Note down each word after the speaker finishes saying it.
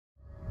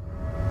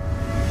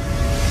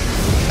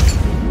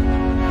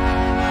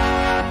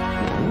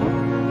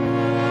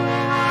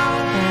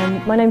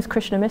My name's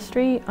Krishna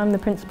Mistry. I'm the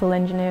Principal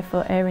Engineer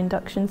for Air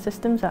Induction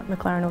Systems at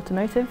McLaren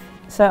Automotive.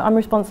 So I'm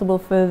responsible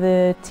for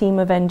the team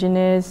of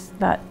engineers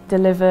that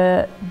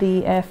deliver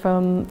the air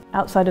from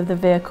outside of the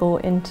vehicle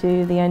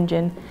into the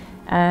engine.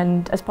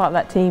 And as part of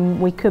that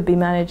team, we could be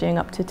managing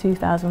up to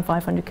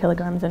 2,500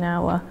 kilograms an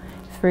hour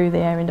through the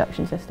air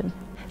induction system.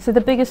 So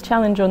the biggest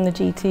challenge on the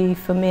GT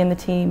for me and the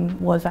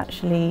team was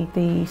actually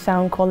the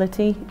sound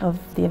quality of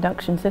the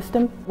induction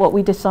system. What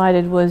we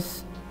decided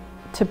was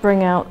to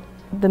bring out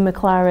the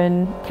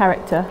McLaren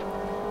character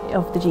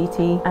of the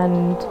GT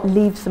and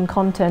leave some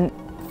content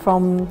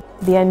from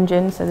the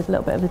engine, so there's a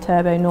little bit of the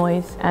turbo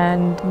noise,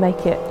 and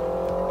make it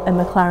a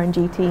McLaren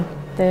GT.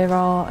 There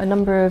are a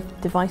number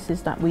of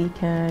devices that we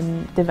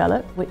can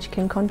develop which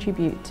can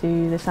contribute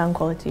to the sound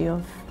quality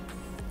of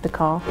the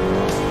car.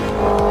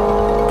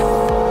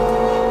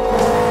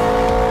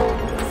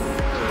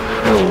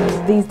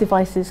 These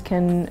devices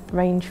can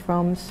range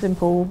from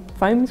simple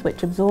foams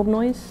which absorb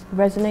noise,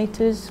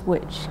 resonators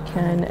which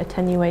can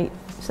attenuate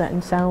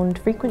certain sound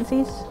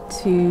frequencies,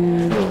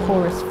 to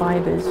porous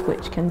fibres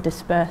which can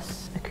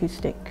disperse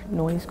acoustic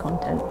noise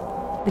content.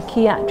 The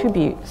key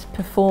attributes: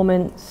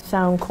 performance,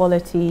 sound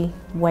quality,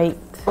 weight.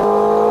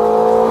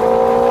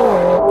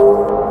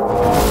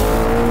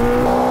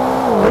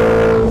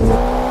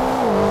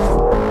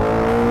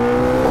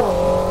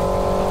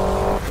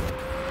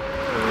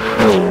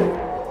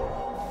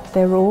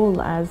 They're all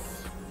as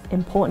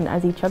important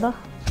as each other.